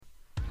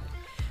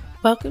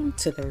Welcome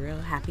to the Real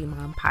Happy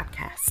Mom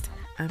podcast.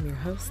 I'm your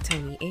host,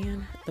 Tony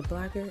Ann, the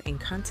blogger and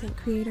content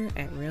creator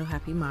at Real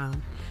Happy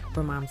Mom,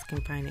 where moms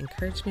can find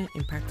encouragement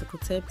and practical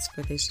tips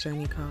for this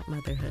journey called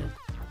motherhood.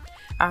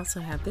 I also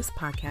have this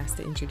podcast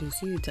to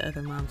introduce you to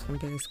other moms from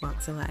various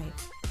walks of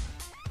life.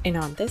 And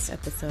on this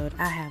episode,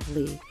 I have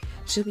Lee.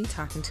 She'll be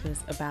talking to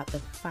us about the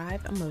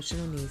 5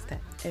 emotional needs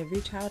that every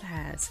child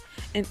has,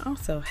 and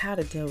also how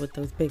to deal with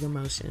those big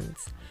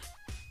emotions.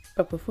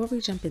 But before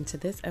we jump into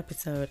this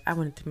episode, I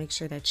wanted to make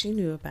sure that you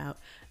knew about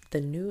the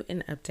new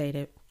and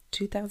updated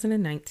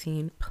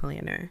 2019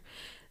 planner.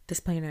 This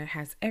planner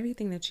has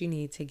everything that you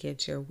need to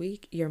get your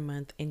week, your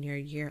month, and your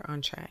year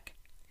on track.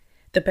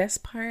 The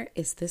best part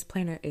is this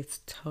planner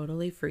is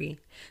totally free.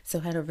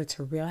 So head over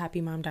to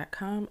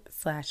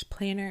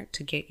realhappymom.com/planner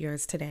to get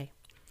yours today.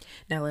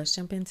 Now let's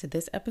jump into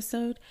this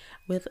episode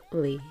with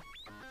Lee.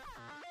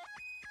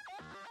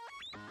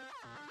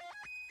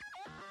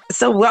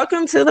 So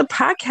welcome to the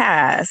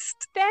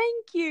podcast.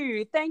 Thank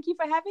you. Thank you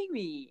for having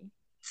me.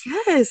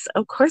 Yes,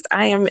 of course.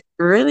 I am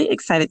really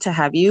excited to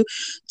have you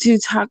to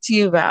talk to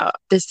you about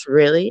this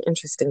really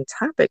interesting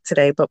topic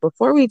today. But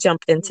before we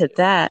jump into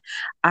that,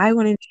 I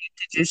wanted you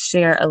to just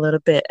share a little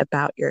bit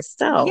about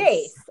yourself.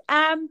 Yes.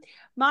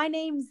 My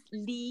name's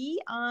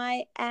Lee.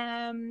 I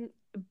am,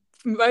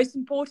 most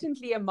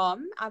importantly, a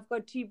mom. I've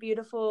got 2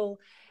 beautiful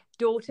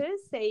daughters,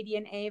 Sadie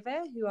and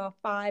Ava, who are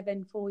 5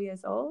 and 4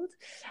 years old.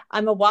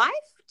 I'm a wife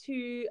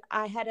to,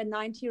 I had a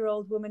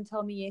 90-year-old woman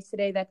tell me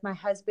yesterday that my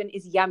husband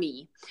is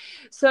yummy.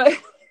 So I'm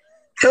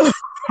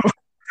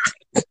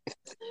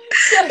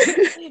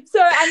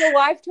a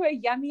wife to a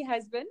yummy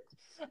husband.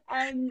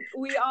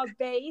 We are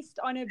based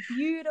on a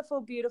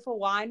beautiful, beautiful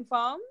wine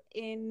farm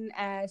in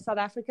South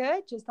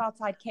Africa, just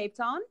outside Cape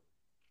Town.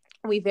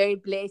 We're very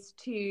blessed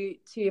to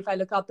if I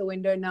look out the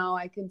window now,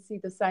 I can see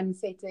the sun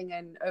setting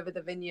and over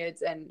the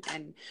vineyards, and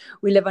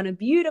we live on a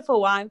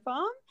beautiful wine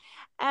farm.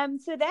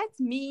 So that's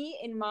me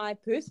in my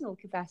personal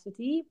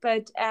capacity,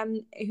 but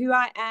who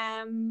I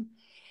am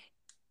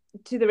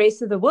to the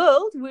rest of the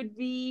world would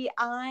be,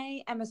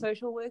 I am a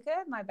social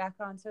worker, my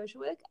background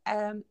social work.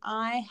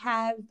 I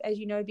have, as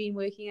you know, been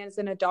working as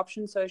an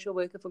adoption social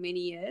worker for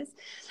many years.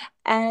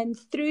 And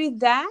through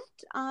that,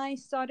 I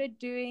started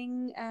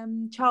doing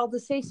child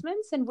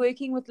assessments and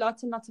working with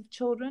lots and lots of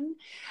children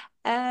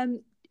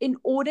in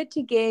order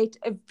to get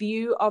a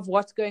view of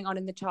what's going on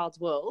in the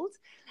child's world.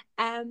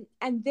 And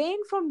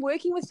then from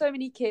working with so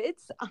many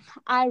kids,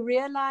 I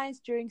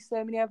realized during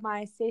so many of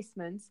my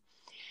assessments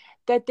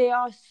that there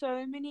are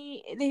so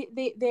many,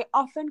 there are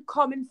often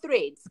common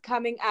threads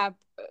coming up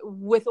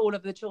with all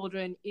of the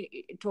children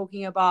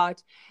talking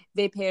about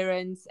their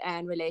parents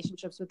and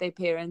relationships with their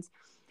parents,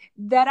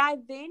 that I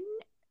then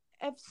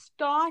have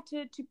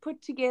started to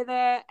put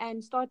together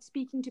and start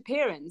speaking to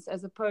parents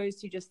as opposed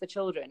to just the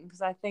children.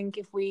 Because I think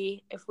if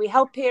we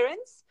help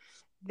parents,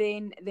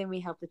 then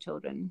we help the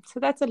children. So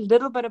that's a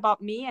little bit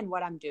about me and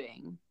what I'm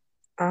doing.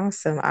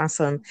 Awesome.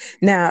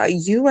 Now,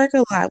 you work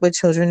a lot with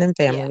children and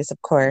families, of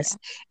course.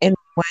 Yeah. And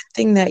one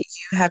thing that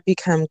you have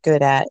become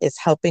good at is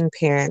helping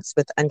parents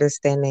with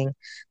understanding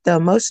the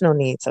emotional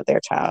needs of their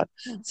child.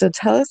 Yeah. So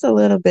tell us a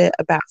little bit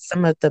about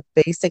some of the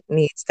basic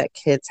needs that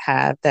kids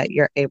have that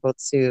you're able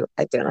to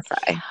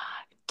identify.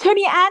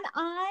 Tony Ann,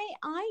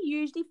 I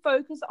usually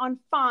focus on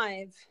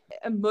 5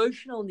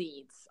 emotional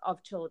needs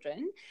of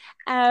children.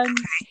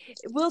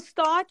 We'll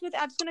start with,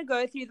 I'm just going to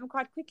go through them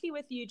quite quickly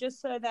with you just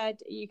so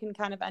that you can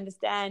kind of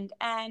understand.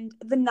 And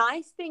the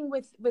nice thing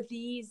with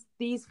these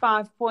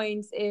 5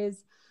 points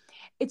is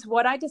it's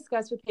what I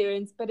discuss with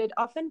parents, but I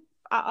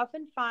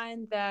often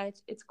find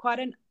that it's quite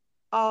an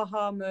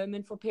aha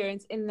moment for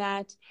parents in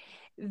that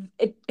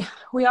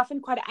we're often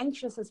quite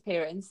anxious as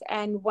parents.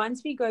 And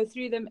once we go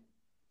through them,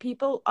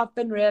 people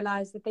often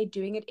realize that they're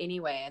doing it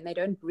anyway and they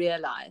don't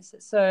realize.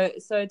 So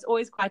it's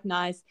always quite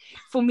nice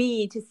for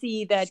me to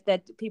see that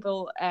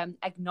people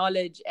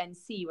acknowledge and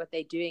see what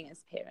they're doing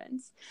as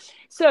parents.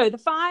 So the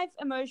 5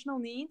 emotional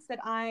needs that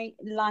I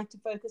like to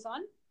focus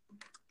on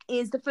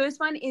is, the first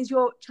one is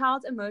your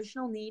child's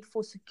emotional need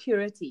for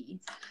security.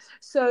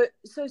 So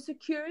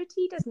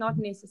security does not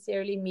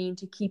necessarily mean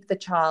to keep the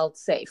child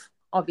safe.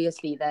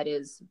 Obviously, that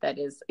is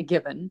a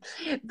given.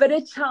 But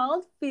a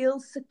child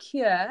feels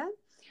secure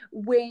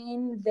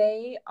when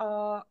they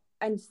are,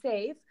 and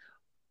safe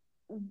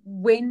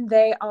when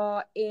they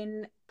are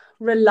in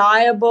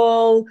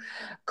reliable,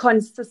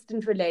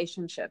 consistent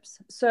relationships.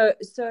 So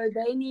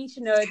they need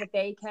to know that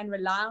they can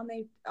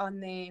rely on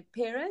their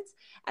parents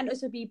and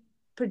also be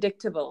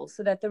predictable,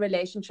 so that the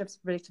relationship's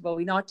predictable.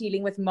 We're not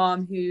dealing with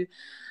mom who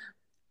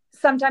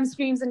sometimes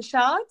screams and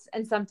shouts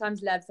and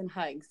sometimes loves and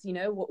hugs. You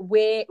know,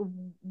 where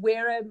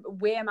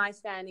am I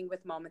standing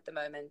with mom at the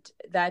moment?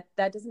 That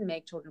doesn't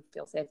make children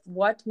feel safe.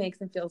 What makes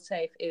them feel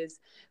safe is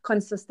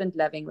consistent,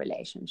 loving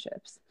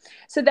relationships.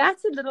 So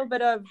that's a little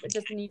bit of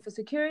just the need for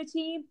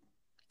security.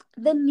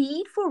 The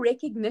need for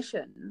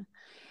recognition.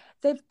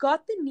 They've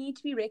got the need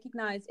to be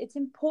recognized. It's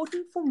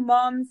important for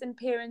moms and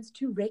parents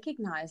to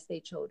recognize their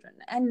children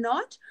and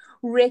not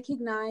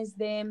recognize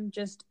them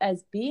just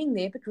as being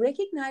there, but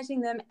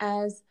recognizing them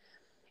as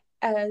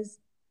as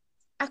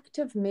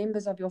active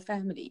members of your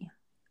family.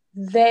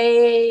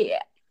 They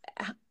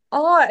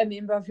are a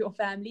member of your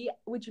family,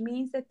 which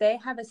means that they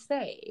have a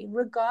say,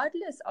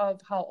 regardless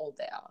of how old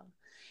they are.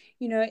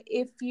 You know,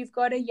 if you've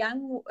got a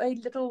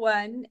little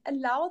one,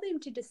 allow them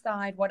to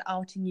decide what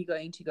outing you're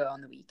going to go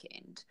on the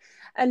weekend.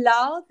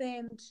 Allow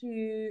them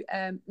to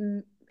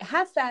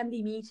have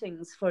family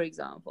meetings, for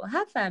example.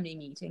 Have family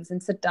meetings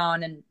and sit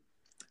down and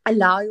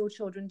allow your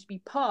children to be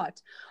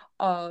part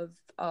of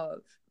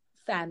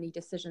family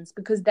decisions,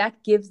 because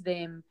that gives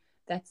them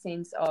that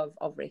sense of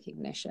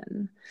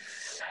recognition.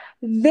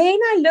 Then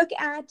I look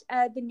at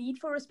the need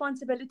for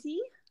responsibility.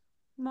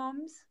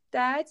 Moms,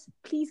 dads,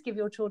 please give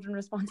your children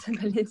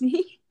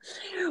responsibility.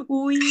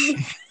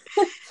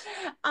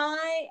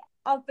 I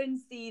often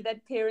see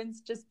that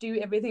parents just do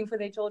everything for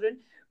their children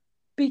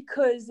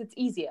because it's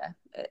easier.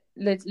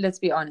 Let's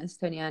be honest,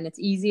 Tony Ann. It's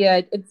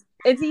easier.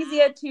 It's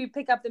easier to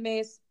pick up the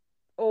mess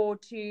or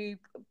to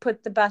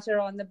put the butter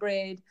on the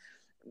bread,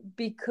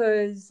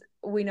 because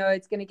we know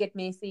it's going to get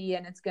messy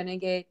and it's going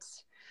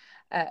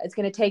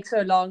to take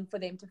so long for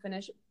them to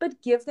finish.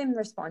 But give them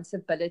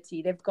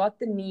responsibility. They've got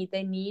the need.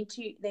 They need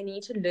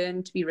to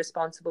learn to be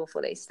responsible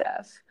for their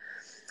stuff.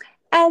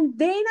 And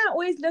then I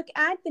always look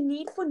at the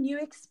need for new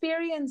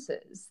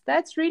experiences.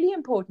 That's really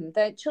important,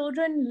 that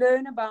children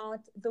learn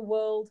about the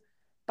world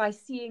by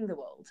seeing the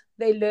world.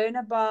 They learn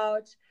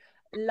about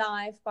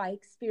life by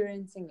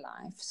experiencing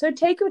life. So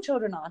take your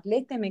children out,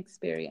 let them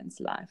experience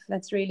life.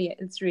 It's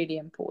really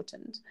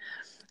important.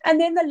 And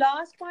then the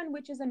last one,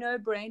 which is a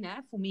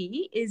no-brainer for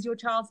me, is your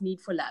child's need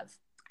for love.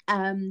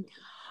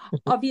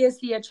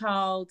 Obviously, a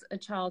child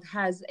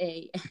has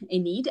a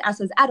need,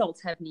 as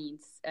adults have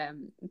needs,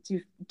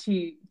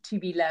 to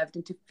be loved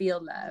and to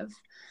feel love.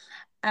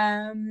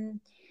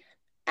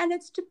 And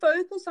it's to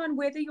focus on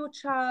whether your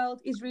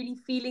child is really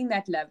feeling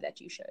that love that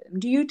you show them.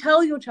 Do you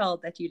tell your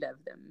child that you love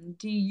them?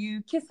 Do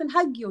you kiss and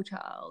hug your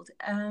child?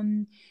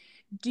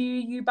 Do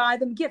you buy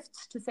them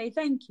gifts to say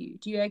thank you?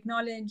 Do you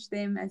acknowledge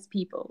them as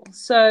people?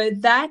 So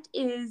that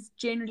is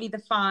generally the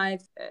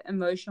 5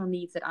 emotional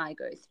needs that I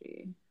go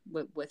through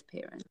with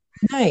parents.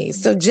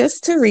 Nice. So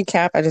just to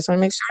recap, I just want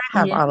to make sure I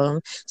have all of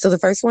them. So the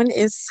first one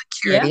is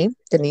security,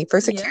 the need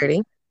for security.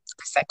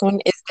 The second one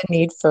is the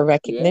need for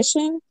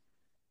recognition.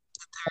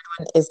 The third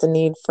one is the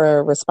need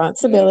for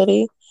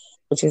responsibility,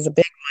 which is a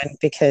big one,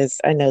 because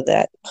I know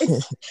that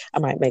I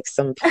might make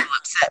some people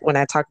upset when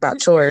I talk about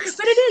chores.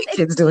 But it is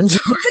kids doing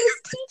chores. But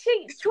it's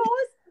teaching chores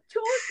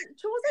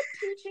are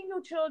teaching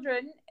your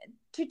children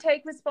to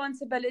take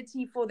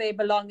responsibility for their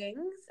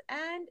belongings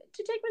and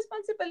to take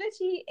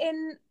responsibility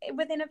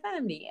within a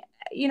family.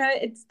 You know,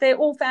 they're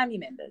all family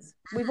members.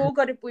 We've all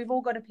got to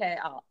play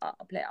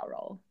our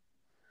role.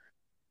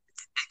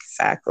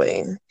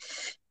 Exactly.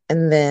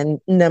 And then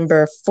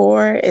number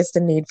 4 is the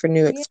need for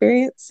new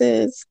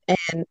experiences.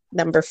 And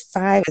number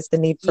 5 is the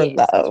need for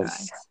love.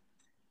 That's right.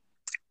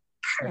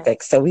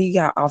 Perfect. So we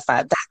got all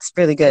 5. That's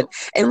really good.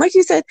 And like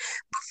you said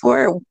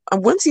before,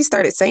 once you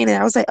started saying it,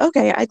 I was like,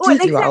 okay, I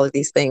do all of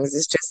these things.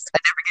 It's just I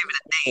never gave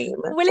it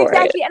a name. Well,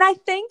 exactly. And I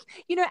think,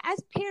 you know, as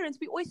parents,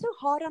 we're always so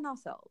hard on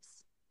ourselves.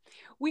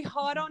 We're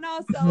hard on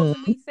ourselves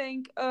and we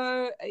think,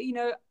 you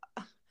know,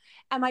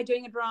 am I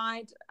doing it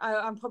right?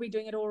 I'm probably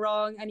doing it all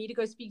wrong. I need to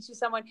go speak to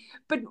someone.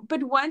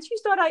 But once you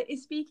start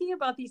speaking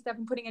about these stuff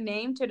and putting a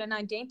name to it and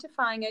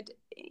identifying it,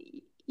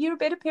 you're a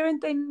better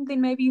parent than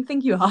maybe you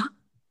think you are.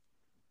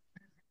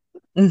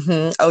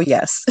 Oh,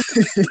 yes.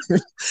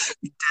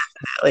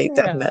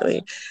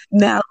 Definitely.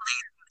 Now,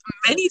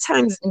 many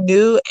times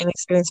new and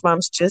experienced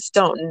moms just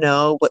don't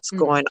know what's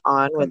going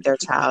on with their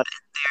child,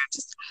 and they're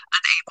just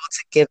unable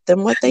to give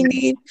them what they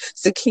need.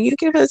 So can you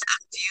give us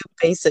a few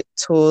basic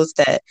tools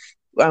that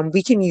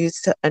we can use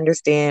to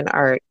understand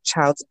our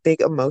child's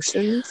big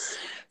emotions?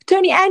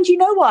 Tony, and you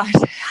know what?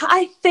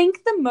 I think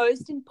the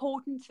most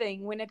important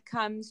thing when it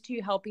comes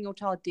to helping your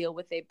child deal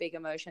with their big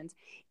emotions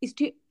is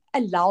to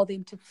allow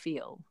them to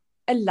feel.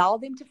 Allow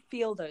them to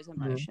feel those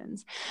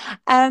emotions.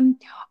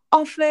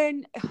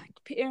 Often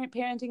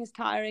parenting is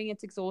tiring,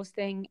 it's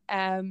exhausting.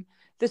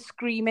 The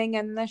screaming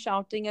and the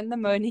shouting and the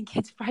moaning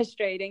gets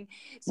frustrating.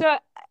 So,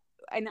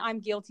 and I'm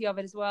guilty of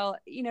it as well.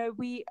 You know,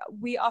 we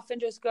often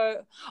just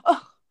go,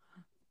 oh,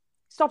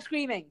 stop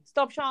screaming,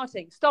 stop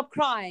shouting, stop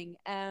crying.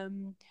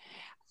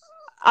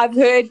 I've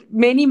heard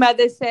many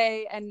mothers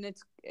say, and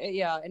it's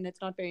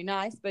not very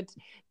nice, but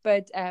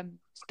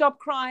stop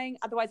crying,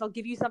 otherwise I'll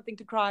give you something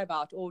to cry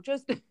about, or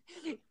just or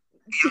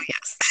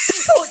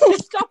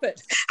just stop it.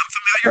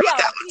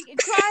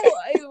 Cry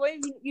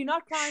when you're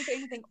not crying for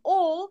anything,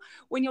 or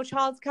when your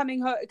child's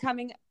coming,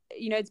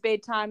 you know, it's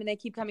bedtime and they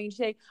keep coming and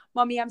say,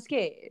 "Mommy, I'm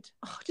scared."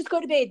 Oh, just go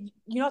to bed.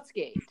 You're not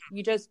scared.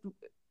 You just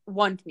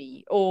want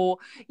me, or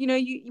you know,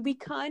 we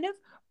kind of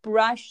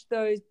brush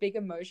those big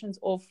emotions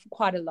off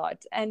quite a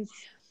lot, and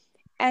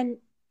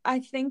I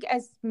think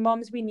as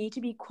moms we need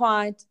to be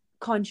quite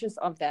conscious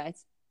of that,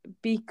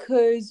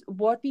 because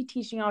what we're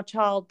teaching our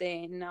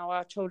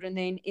children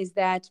then is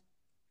that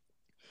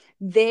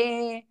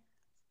their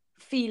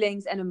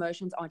feelings and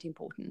emotions aren't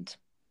important.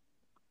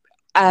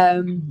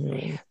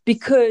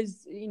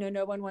 Because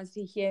no one wants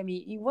to hear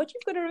me. What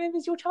you've got to remember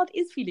is your child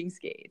is feeling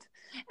scared,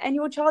 and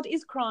your child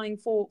is crying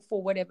for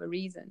whatever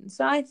reason.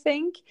 So I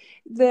think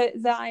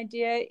the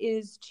idea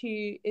is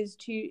to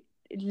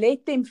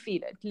let them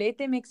feel it, let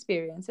them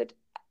experience it.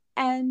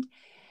 And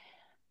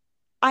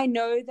I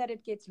know that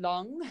it gets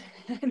long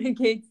and it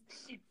gets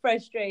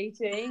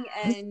frustrating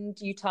and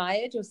you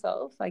tired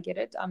yourself. I get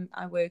it.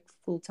 I work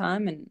full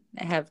time and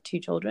I have 2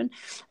 children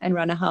and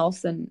run a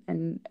house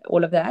and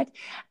all of that.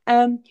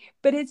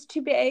 But it's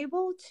to be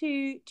able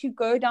to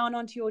go down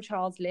onto your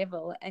child's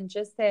level and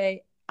just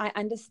say, I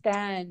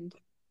understand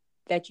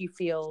that you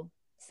feel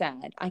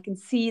sad. I can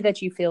see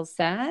that you feel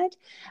sad.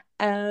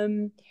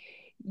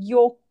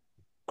 Your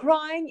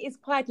crying is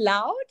quite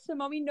loud, so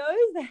mommy knows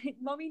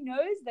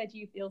that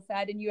you feel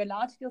sad and you're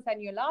allowed to feel sad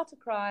and you're allowed to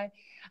cry,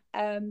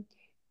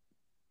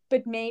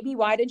 but maybe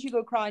why don't you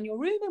go cry in your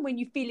room, and when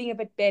you're feeling a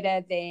bit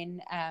better,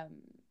 then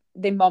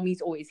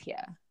mommy's always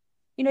here.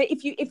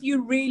 If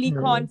you really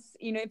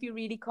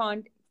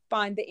can't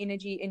find the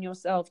energy in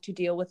yourself to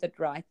deal with it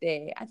right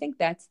there, I think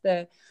that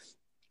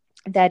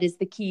is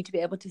the key, to be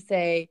able to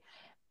say,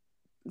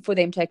 for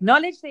them to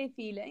acknowledge their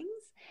feelings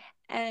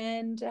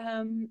and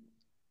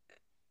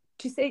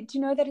to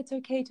know that it's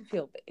okay to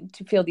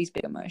feel these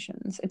big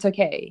emotions. It's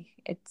okay.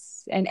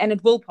 And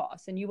it will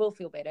pass, and you will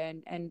feel better.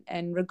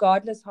 And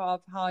regardless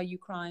of how you're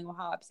crying or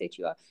how upset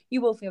you are,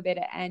 you will feel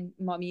better. And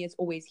mommy is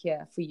always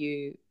here for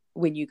you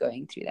when you're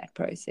going through that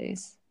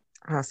process.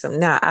 Awesome.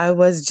 Now, I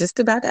was just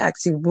about to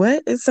ask you,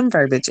 what is some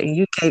verbiage? And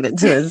you gave it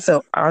to us.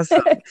 So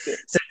awesome.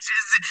 So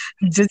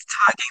just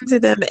talking to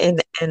them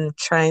and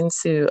trying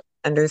to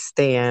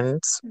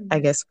understand, I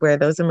guess, where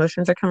those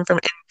emotions are coming from.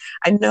 And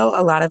I know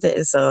a lot of it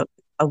is a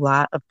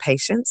lot of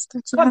patience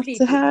that you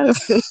Completely. have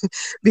to have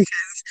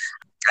because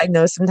I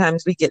know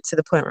sometimes we get to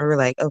the point where we're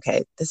like,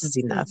 okay, this is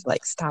enough.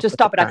 Like, stop. Just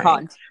stop it.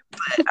 Crying.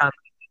 I can't. But,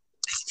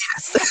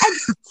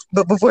 yes.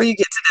 But before you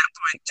get to that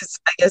point,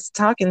 just, I guess,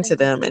 talking to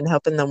them and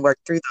helping them work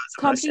through those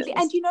completely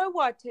emotions. And you know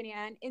what,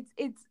 Tony-Ann,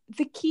 it's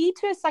the key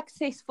to a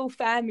successful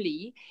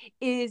family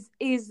is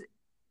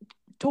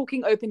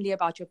talking openly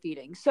about your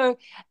feelings. So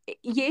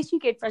yes, you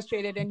get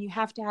frustrated and you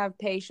have to have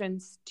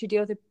patience to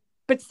deal with it,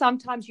 but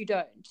sometimes you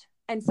don't.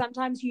 And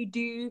sometimes you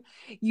do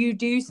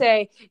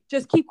say,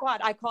 just keep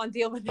quiet, I can't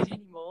deal with it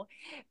anymore.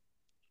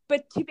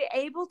 But to be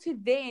able to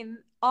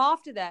then,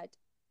 after that,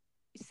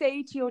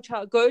 say to your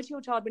child, go to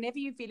your child whenever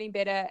you're feeling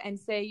better and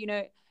say,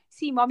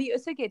 see, mommy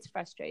also gets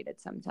frustrated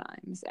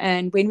sometimes.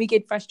 And when we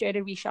get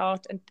frustrated, we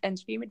shout and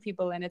scream at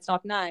people, and it's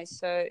not nice.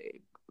 So,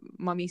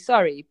 mommy,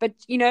 sorry. But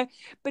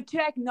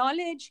to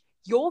acknowledge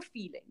your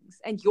feelings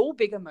and your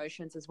big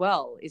emotions as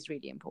well is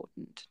really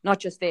important, not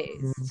just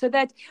theirs. So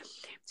that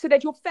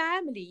your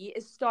family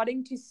is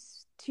starting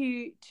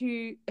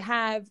to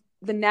have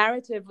the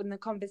narrative and the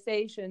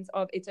conversations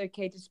of, it's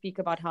okay to speak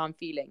about how I'm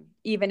feeling,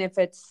 even if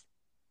it's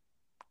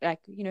like,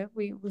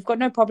 we've got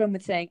no problem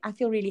with saying, I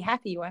feel really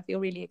happy or I feel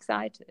really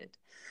excited.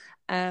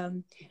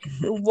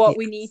 What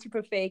we need to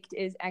perfect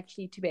is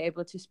actually to be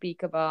able to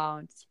speak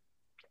about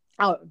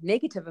our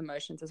negative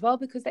emotions as well,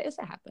 because they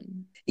also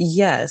happen.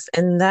 Yes.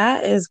 And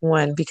that is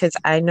one, because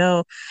I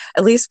know,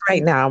 at least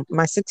right now,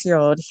 my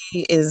 6-year-old,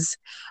 he is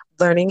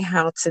learning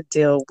how to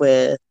deal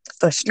with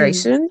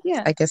frustration.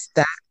 Yeah. I guess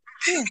that's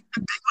a big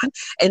one.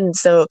 And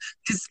so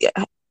just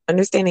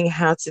understanding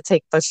how to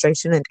take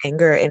frustration and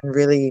anger and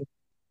really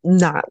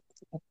not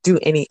do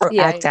any or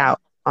act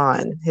out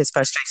on his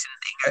frustration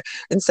and anger.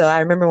 And so I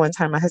remember one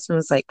time my husband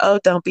was like, oh,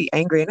 don't be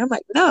angry. And I'm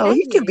like, no,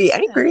 you can be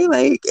angry.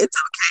 Like, it's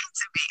okay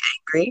to be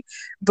angry.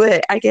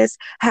 But I guess,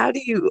 how do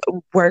you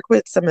work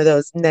with some of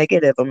those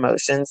negative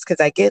emotions?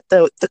 Because I get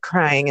the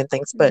crying and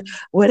things, but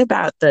what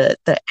about the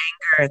anger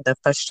and the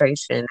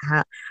frustration?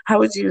 How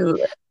would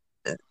you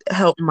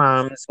help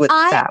moms with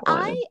that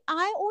one?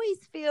 I always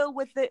feel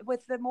with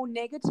the more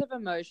negative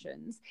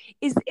emotions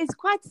is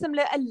quite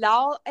similar.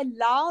 Allow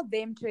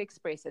them to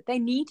express it. They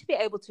need to be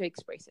able to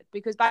express it,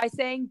 because by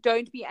saying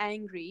don't be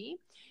angry,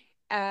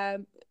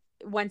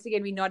 once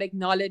again, we're not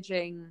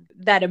acknowledging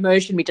that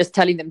emotion. We're just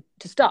telling them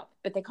to stop,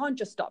 but they can't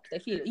just stop. They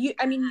feel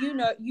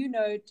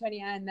it.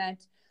 Tony-Ann,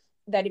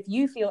 that if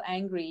you feel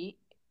angry,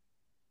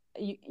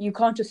 you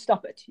can't just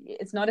stop it.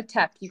 It's not a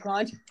tap. You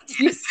can't,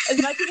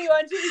 as much as you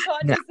want to, you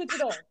can't just sit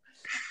it off.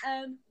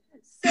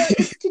 So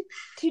it's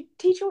to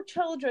teach your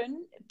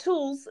children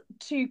tools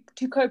to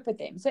cope with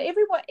them. So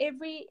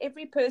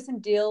every person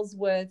deals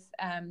with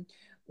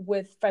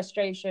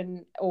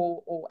frustration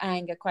or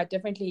anger quite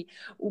differently.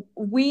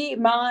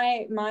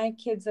 My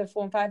kids are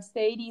 4 and 5.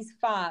 Sadie's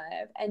 5,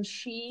 and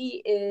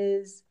she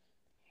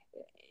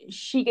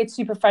gets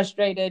super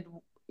frustrated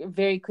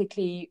very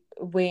quickly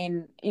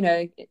when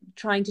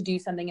trying to do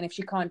something, and if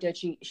she can't do it,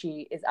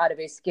 she is out of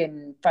her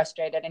skin,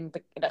 frustrated, and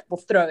will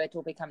throw it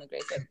or become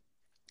aggressive.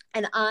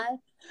 And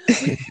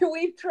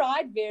we've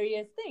tried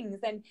various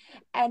things,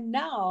 and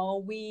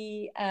now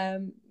we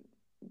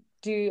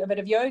do a bit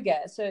of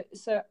yoga. So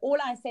all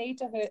I say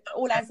to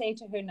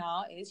her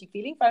now is, you're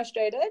feeling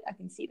frustrated. I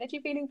can see that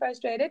you're feeling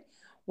frustrated.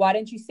 Why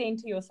don't you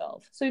center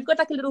yourself? So we've got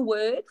like a little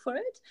word for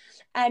it.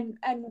 And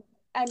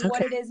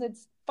what it is,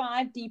 it's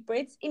 5 deep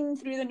breaths in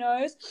through the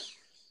nose,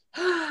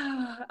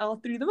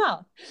 out through the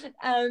mouth.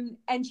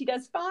 And she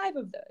does 5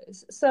 of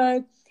those.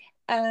 So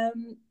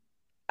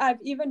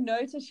I've even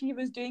noticed she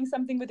was doing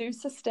something with her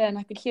sister, and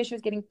I could hear she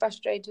was getting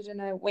frustrated, and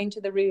I went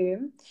to the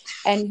room,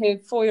 and her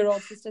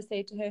 4-year-old sister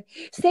said to her,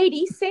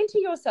 Sadie, center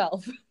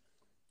yourself.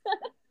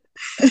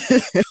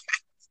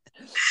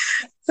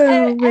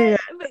 Oh, man.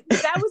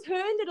 That was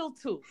her little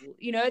tool,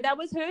 that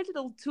was her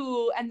little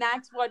tool. And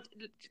that's what,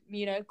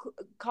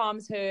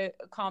 calms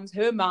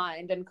her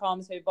mind and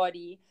calms her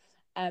body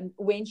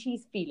when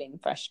she's feeling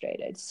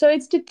frustrated. So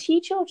it's to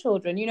teach your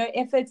children,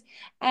 if it's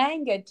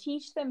anger,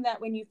 teach them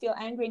that when you feel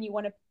angry and you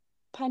want to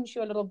punch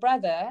your little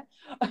brother,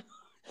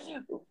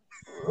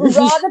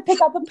 rather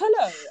pick up a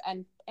pillow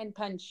and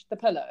punch the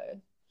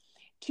pillow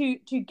to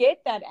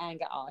get that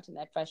anger out and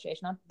that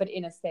frustration out, but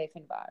in a safe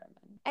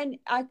environment. And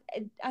I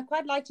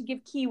quite like to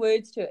give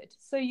keywords to it.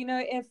 So,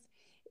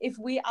 if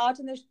we're out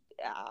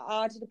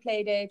at a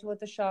play date or at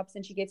the shops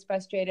and she gets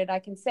frustrated, I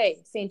can say,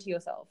 center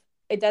yourself.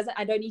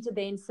 I don't need to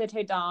then sit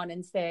her down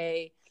and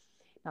say,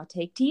 now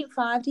take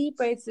 5 deep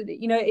breaths.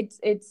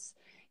 It's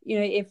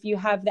if you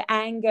have the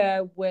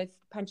anger with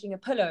punching a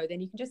pillow, then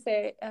you can just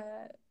say,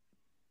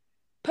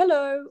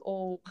 pillow,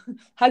 or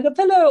hug a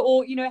pillow,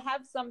 or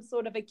have some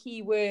sort of a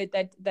key word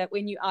that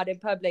when you're out in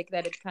public,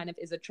 that it kind of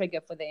is a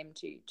trigger for them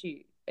to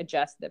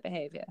adjust the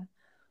behavior.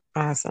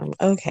 Awesome.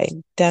 Okay,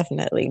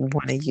 definitely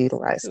want to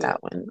utilize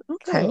that one.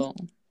 Okay. Cool.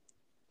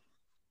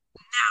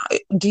 Now,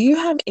 do you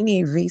have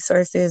any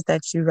resources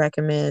that you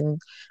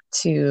recommend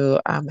to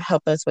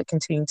help us with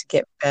continuing to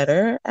get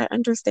better at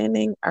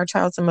understanding our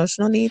child's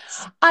emotional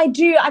needs? I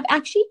do. I've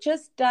actually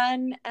just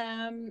done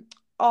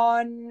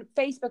on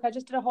Facebook, I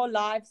just did a whole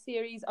live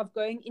series of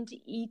going into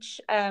each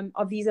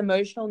of these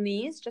emotional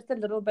needs, just a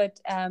little bit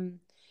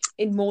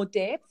in more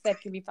depth,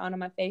 that can be found on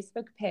my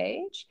Facebook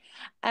page.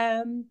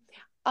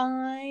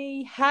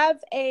 I have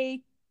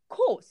a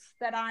course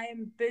that I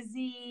am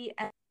busy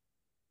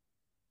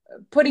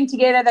putting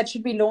together that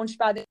should be launched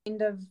by the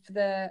end of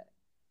the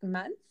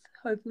month,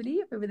 hopefully,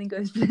 if everything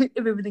goes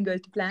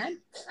to plan,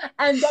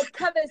 and that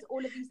covers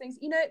all of these things.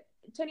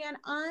 Tony, and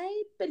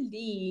I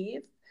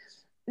believe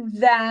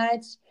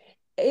that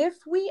if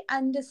we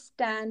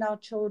understand our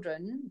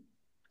children,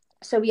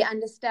 so we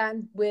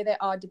understand where they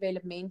are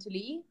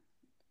developmentally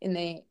in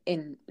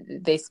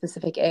their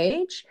specific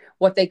age,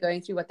 what they're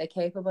going through, what they're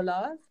capable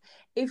of,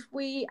 if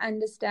we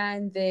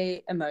understand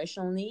their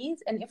emotional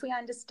needs, and if we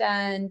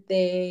understand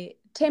their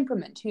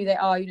temperament, who they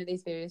are,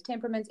 there's various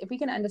temperaments, if we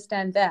can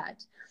understand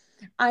that,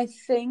 I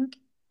think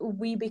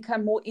we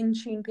become more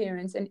in-tune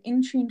parents, and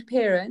in-tuned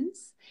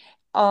parents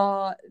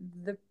are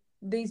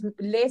there's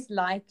less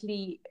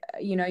likely,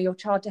 your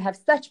child to have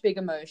such big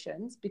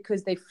emotions,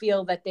 because they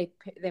feel that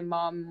their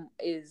mom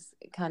is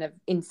kind of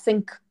in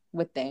sync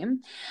with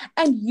them,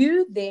 and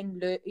you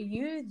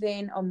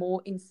then are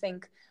more in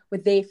sync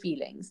with their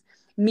feelings.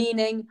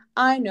 Meaning,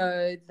 I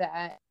know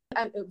that,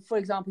 for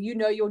example,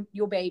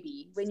 your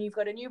baby, when you've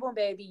got a newborn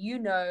baby,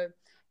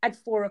 at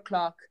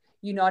 4:00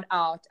 you're not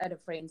out at a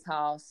friend's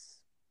house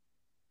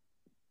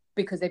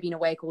because they've been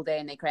awake all day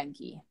and they're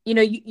cranky.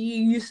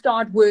 You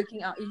start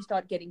working out, you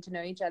start getting to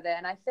know each other.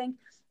 And I think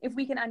if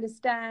we can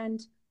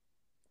understand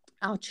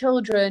our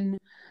children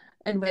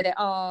and where they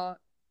are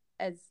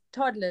as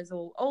toddlers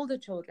or older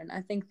children,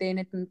 I think then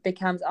it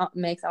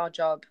makes our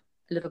job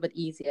a little bit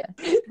easier.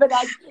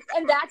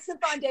 And that's the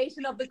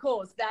foundation of the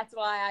course. That's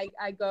why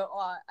I go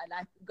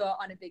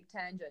on a big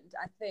tangent.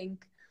 I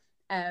think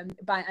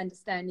by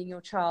understanding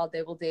your child,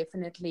 they will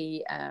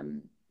definitely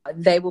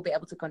they will be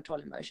able to control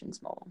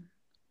emotions more.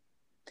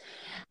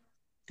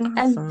 Awesome.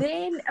 And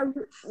then,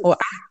 well,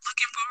 I'm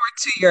looking forward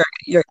to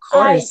your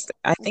course.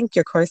 I think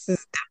your course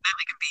is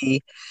definitely going to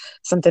be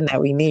something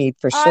that we need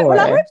for sure. Well,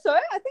 I hope so.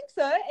 I think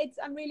so.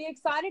 I'm really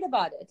excited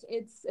about it.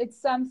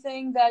 It's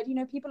something that,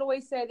 people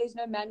always say there's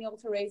no manual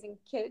to raising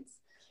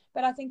kids,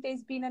 but I think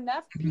there's been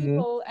enough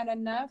people and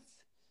enough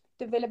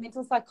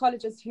developmental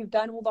psychologists who've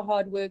done all the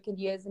hard work and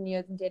years and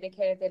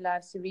dedicated their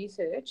lives to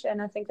research.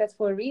 And I think that's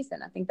for a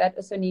reason. I think that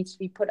also needs to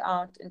be put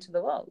out into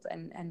the world,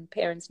 and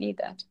parents need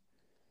that.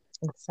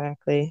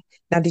 Exactly.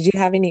 Now, did you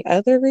have any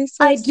other resources?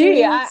 I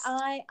do.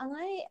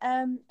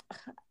 I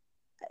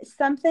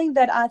something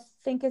that I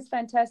think is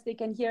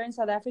fantastic. And here in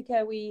South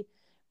Africa, we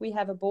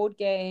have a board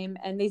game,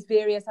 and there's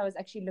various. I was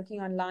actually looking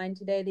online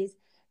today. There's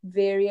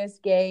various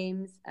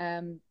games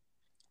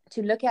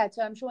to look at.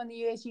 So I'm sure in the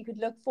US you could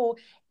look for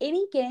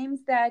any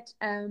games that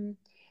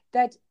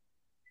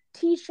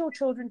teach your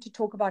children to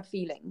talk about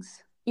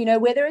feelings.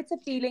 Whether it's a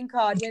feeling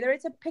card, whether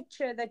it's a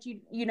picture that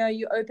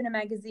you open a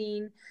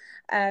magazine.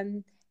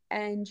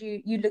 And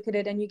you look at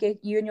it, and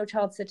you and your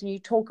child sit and you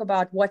talk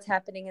about what's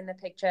happening in the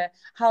picture.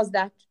 How's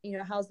that?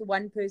 How's the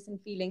one person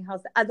feeling?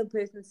 How's the other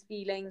person's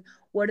feeling?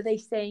 What are they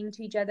saying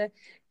to each other?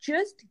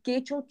 Just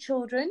get your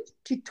children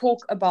to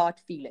talk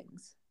about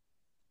feelings.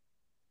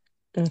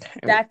 Okay.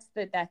 That's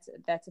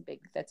a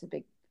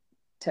big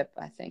tip,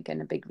 I think,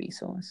 and a big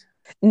resource.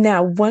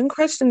 Now, one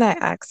question that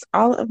I ask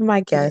all of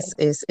my guests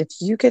is if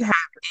you could have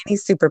any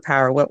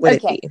superpower, what would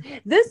it be?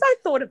 This I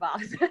thought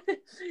about.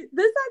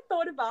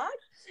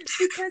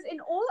 Because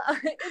in all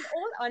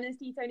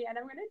honesty, Tony, and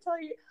I'm going to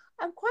tell you,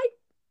 I'm quite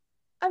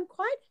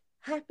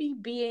happy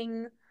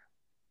being,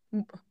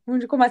 I'm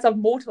going to call myself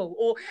mortal,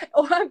 or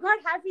I'm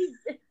quite happy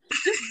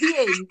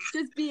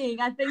just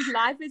being. I think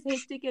life is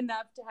hectic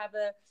enough to have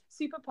a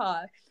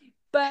superpower.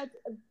 But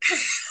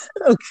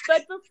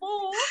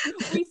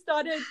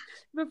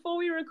before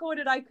we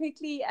recorded, I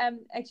quickly,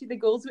 actually the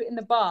girls were in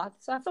the bath.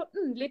 So I thought,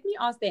 let me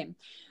ask them.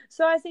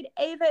 So I said,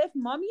 Ava, if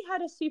mommy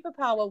had a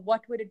superpower,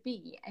 what would it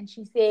be? And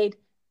she said,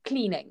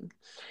 cleaning.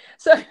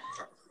 So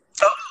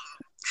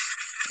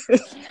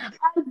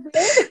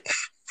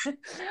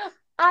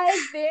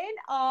I then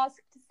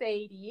asked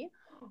Sadie,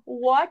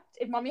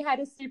 if mommy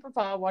had a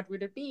superpower, what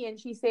would it be? And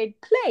she said,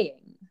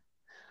 playing.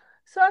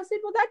 So I said,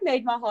 well, that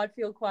made my heart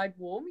feel quite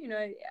warm. You know,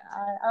 I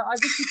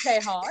obviously play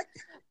hard.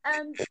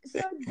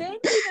 So then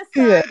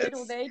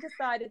they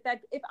decided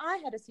that if I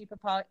had a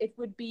superpower, it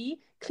would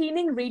be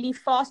cleaning really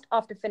fast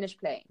after finish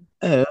playing.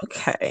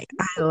 Okay,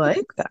 I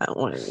like that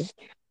one.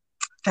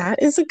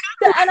 That is a good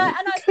one. And I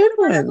thought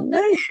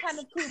that's kind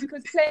of cool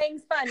because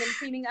playing's fun and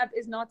cleaning up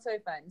is not so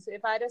fun. So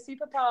if I had a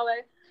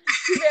superpower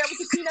to be able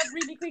to clean up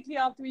really quickly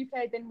after we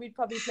played, then we'd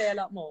probably play a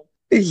lot more.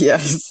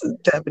 Yes,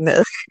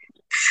 definitely.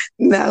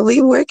 Now,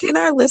 Lee, where can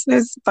our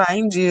listeners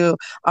find you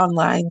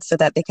online so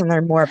that they can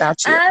learn more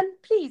about you?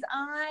 Please,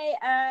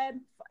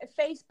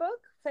 Facebook.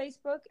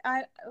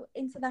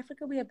 In South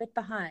Africa, we're a bit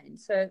behind,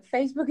 so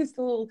Facebook is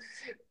still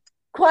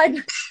quite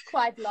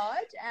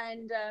large,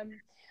 and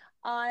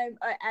I'm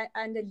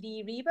under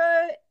Lee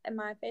Rebo on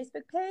my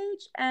Facebook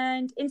page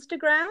and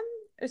Instagram.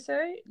 Also,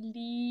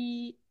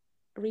 Lee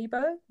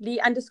Rebo,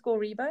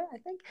 Lee_Rebo, I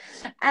think,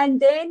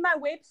 and then my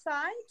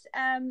website,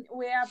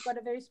 where I've got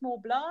a very small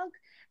blog.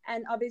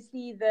 And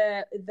obviously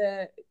the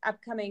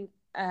upcoming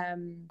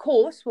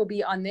course will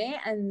be on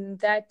there, and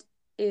that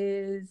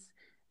is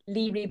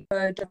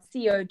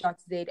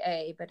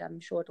leerebo.co.za, but I'm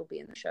sure it'll be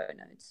in the show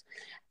notes.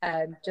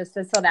 Just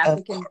a South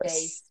African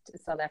based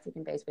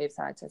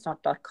website, so it's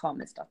not .com,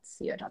 it's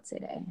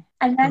 .co.za.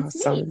 And that's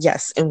awesome. Me.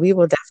 Yes, and we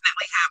will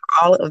definitely have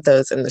all of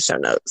those in the show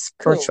notes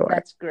for sure.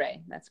 That's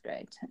great.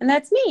 And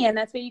that's me, and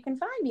that's where you can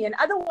find me. And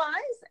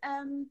otherwise,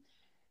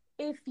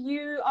 if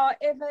you are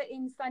ever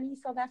in sunny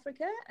South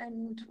Africa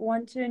and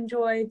want to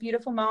enjoy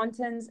beautiful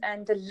mountains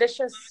and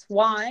delicious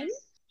wine,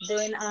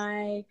 then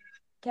I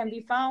can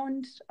be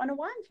found on a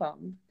wine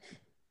farm.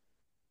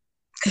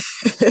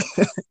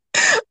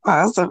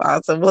 Awesome.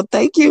 Well,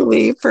 thank you,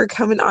 Lee, for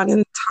coming on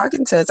and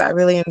talking to us. I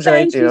really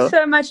enjoyed you. Thank you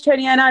so much,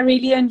 Tony, and I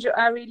really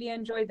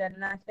enjoyed that.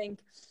 And I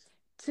think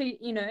to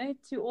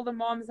all the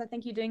moms, I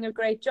think you're doing a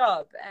great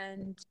job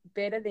and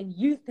better than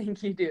you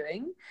think you're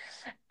doing.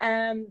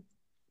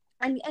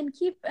 And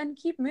keep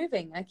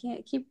moving. I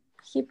can't keep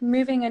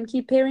moving and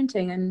keep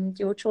parenting, and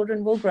your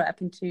children will grow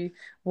up into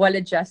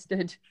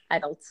well-adjusted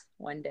adults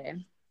one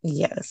day.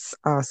 Yes,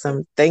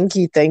 awesome. Thank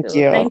you. Thank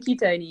you,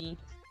 Tony.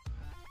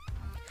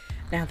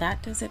 Now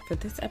that does it for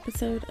this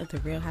episode of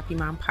the Real Happy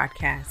Mom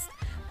podcast.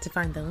 To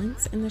find the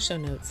links in the show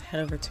notes,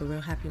 head over to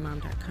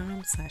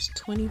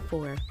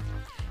realhappymom.com/24,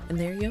 and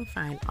there you'll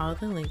find all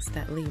the links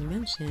that Lee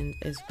mentioned,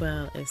 as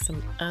well as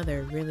some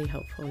other really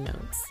helpful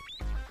notes.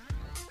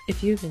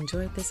 If you've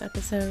enjoyed this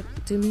episode,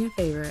 do me a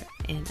favor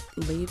and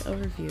leave a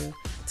review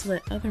to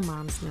let other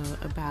moms know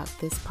about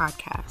this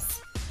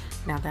podcast.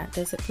 Now that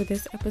does it for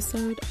this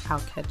episode. I'll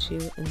catch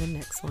you in the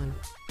next one.